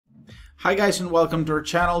Hi guys and welcome to our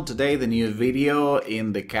channel. Today the new video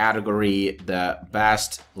in the category the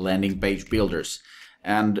best landing page builders.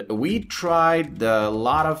 And we tried a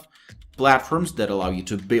lot of platforms that allow you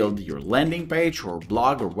to build your landing page or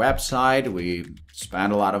blog or website. We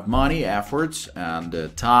spent a lot of money, efforts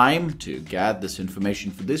and time to get this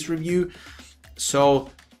information for this review.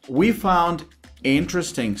 So we found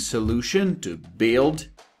interesting solution to build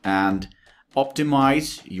and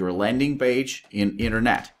optimize your landing page in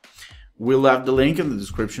internet. We'll leave the link in the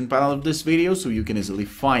description panel of this video so you can easily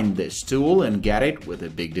find this tool and get it with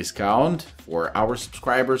a big discount for our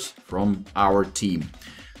subscribers from our team.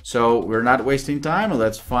 So we're not wasting time,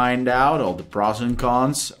 let's find out all the pros and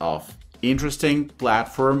cons of interesting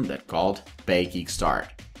platform that called PayKickstart.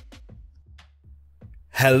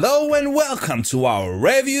 Hello and welcome to our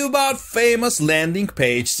review about famous landing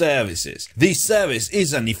page services. This service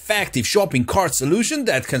is an effective shopping cart solution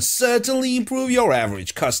that can certainly improve your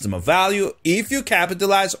average customer value if you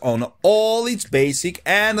capitalize on all its basic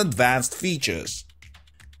and advanced features.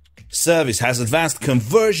 Service has advanced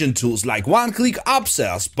conversion tools like one-click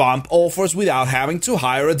upsells, bump offers without having to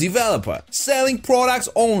hire a developer. Selling products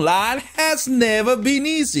online has never been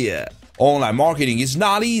easier. Online marketing is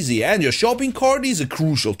not easy and your shopping cart is a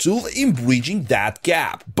crucial tool in bridging that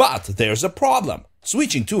gap. But there's a problem.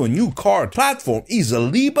 Switching to a new cart platform is a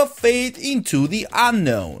leap of faith into the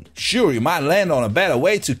unknown. Sure, you might land on a better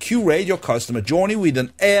way to curate your customer journey with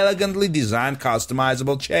an elegantly designed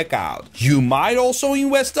customizable checkout. You might also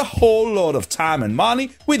invest a whole lot of time and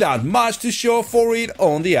money without much to show for it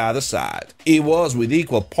on the other side. It was with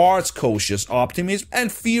equal parts cautious optimism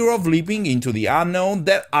and fear of leaping into the unknown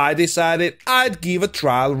that I decided I'd give a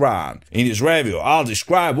trial run. In this review, I'll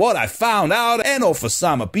describe what I found out and offer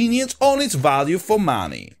some opinions on its value for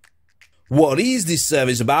money. What is this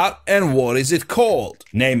service about and what is it called?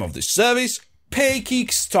 Name of the service: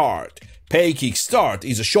 PayKickstart. PayKickstart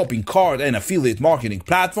is a shopping cart and affiliate marketing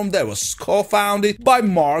platform that was co-founded by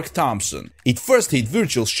Mark Thompson. It first hit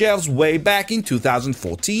virtual shelves way back in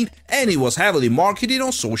 2014 and it was heavily marketed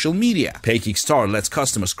on social media. PayKickstart lets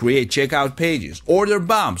customers create checkout pages, order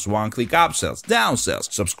bumps, one-click upsells, downsells,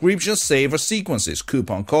 subscription saver sequences,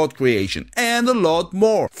 coupon code creation, and a lot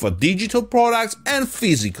more for digital products and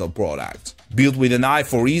physical products. Built with an eye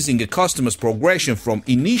for easing a customer's progression from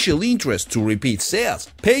initial interest to repeat sales,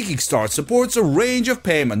 PayKickstart supports a range of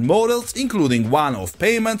payment models including one-off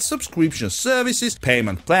payments, subscription services,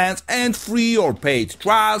 payment plans, and free or paid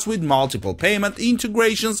trials with multiple payment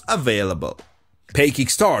integrations available.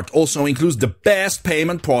 PayKickstart also includes the best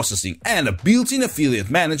payment processing and a built-in affiliate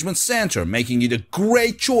management center, making it a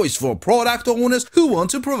great choice for product owners who want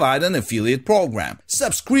to provide an affiliate program.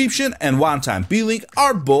 Subscription and one-time billing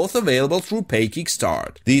are both available through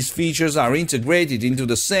PayKickstart. These features are integrated into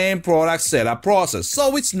the same product setup process,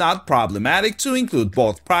 so it's not problematic to include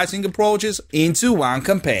both pricing approaches into one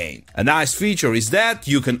campaign. A nice feature is that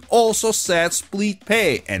you can also set split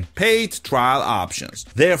pay and paid trial options.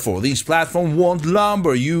 Therefore, this platform won't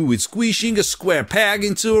lumber you with squishing a square peg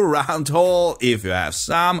into a round hole if you have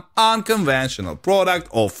some unconventional product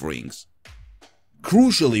offerings.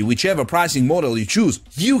 Crucially, whichever pricing model you choose,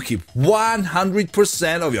 you keep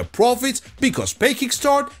 100% of your profits because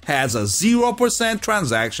PayKickstart has a 0%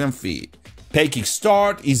 transaction fee.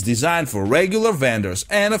 PayKickstart is designed for regular vendors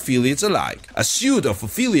and affiliates alike. A suite of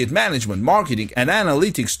affiliate management, marketing, and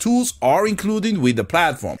analytics tools are included with the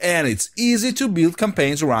platform, and it's easy to build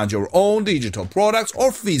campaigns around your own digital products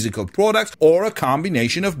or physical products or a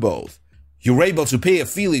combination of both. You're able to pay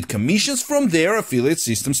affiliate commissions from their affiliate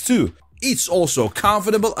systems too. It's also a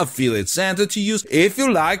comfortable affiliate center to use if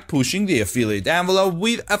you like pushing the affiliate envelope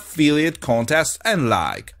with affiliate contests and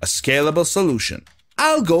like. A scalable solution.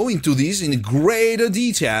 I'll go into this in greater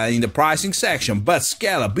detail in the pricing section, but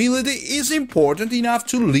scalability is important enough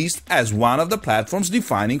to list as one of the platform's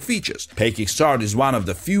defining features. PayKickstart is one of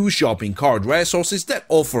the few shopping cart resources that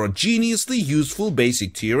offer a geniusly useful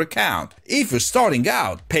basic tier account. If you're starting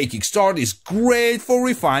out, PayKickstart is great for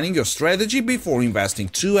refining your strategy before investing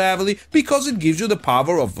too heavily because it gives you the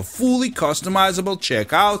power of a fully customizable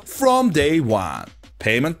checkout from day one.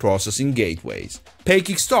 Payment processing gateways.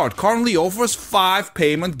 PayKickstart currently offers 5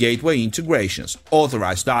 payment gateway integrations: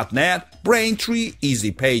 Authorized.net, Braintree,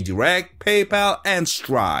 EasyPay Direct, PayPal, and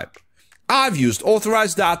Stripe. I've used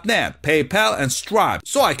Authorized.net, PayPal, and Stripe,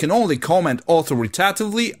 so I can only comment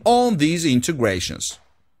authoritatively on these integrations.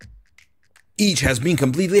 Each has been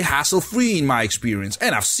completely hassle-free in my experience,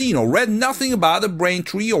 and I've seen or read nothing about the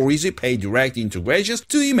Braintree or EasyPay Direct integrations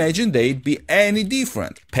to imagine they'd be any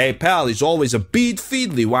different. PayPal is always a bit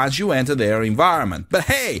fiddly once you enter their environment, but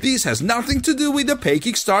hey, this has nothing to do with the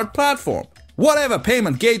PayKickstart platform. Whatever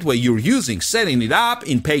payment gateway you're using, setting it up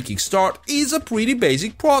in Pay Kickstart is a pretty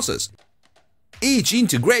basic process. Each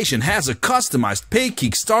integration has a customized Pay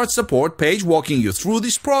Kickstart support page walking you through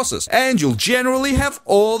this process, and you'll generally have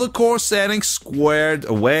all the core settings squared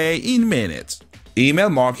away in minutes. Email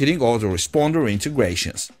marketing autoresponder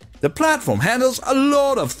integrations. The platform handles a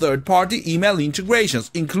lot of third-party email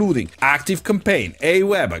integrations, including ActiveCampaign,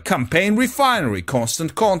 Aweber, Campaign Refinery,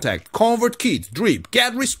 Constant Contact, ConvertKit, Drip,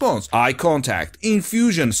 GetResponse, iContact,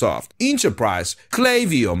 Infusionsoft, Enterprise,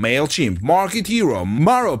 Klaviyo, MailChimp, MarketHero,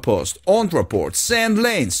 Maropost, Ontraport,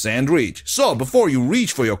 SendLane, SendReach. So before you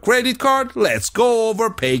reach for your credit card, let's go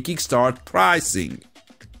over Pay Kickstart pricing.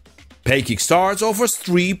 Pay Kickstart offers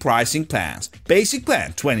 3 pricing plans. Basic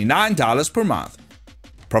plan, $29 per month.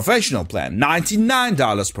 Professional plan,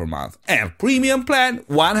 $99 per month, and Premium plan,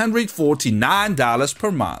 $149 per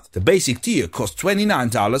month. The basic tier costs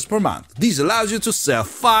 $29 per month. This allows you to sell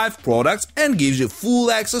 5 products and gives you full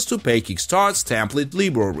access to Pay Kickstart's template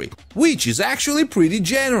library, which is actually pretty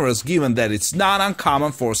generous given that it's not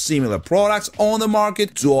uncommon for similar products on the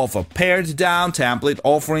market to offer pared-down template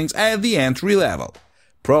offerings at the entry level.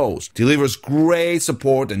 Pros: delivers great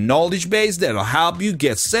support and knowledge base that'll help you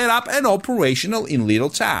get set up and operational in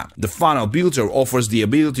little time. The funnel builder offers the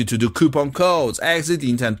ability to do coupon codes, exit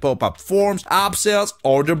intent pop-up forms, upsells,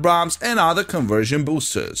 order bumps, and other conversion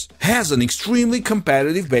boosters. Has an extremely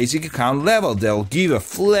competitive basic account level that'll give a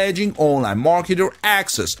fledgling online marketer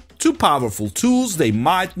access to powerful tools they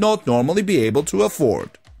might not normally be able to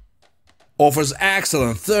afford. Offers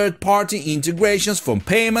excellent third-party integrations from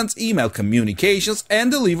payments, email communications, and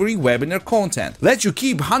delivering webinar content. Lets you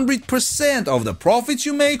keep 100% of the profits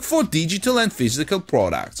you make for digital and physical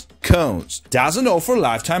products. Cons: doesn't offer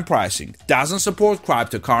lifetime pricing, doesn't support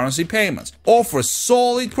cryptocurrency payments, offers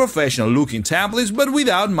solid professional-looking templates but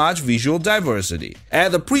without much visual diversity.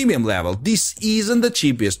 At the premium level, this isn't the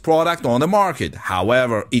cheapest product on the market.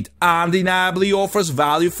 However, it undeniably offers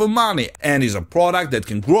value for money and is a product that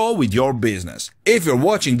can grow with your business. If you're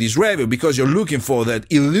watching this review because you're looking for that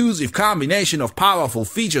elusive combination of powerful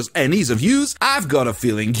features and ease of use, I've got a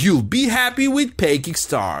feeling you'll be happy with Pay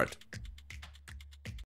Kickstart.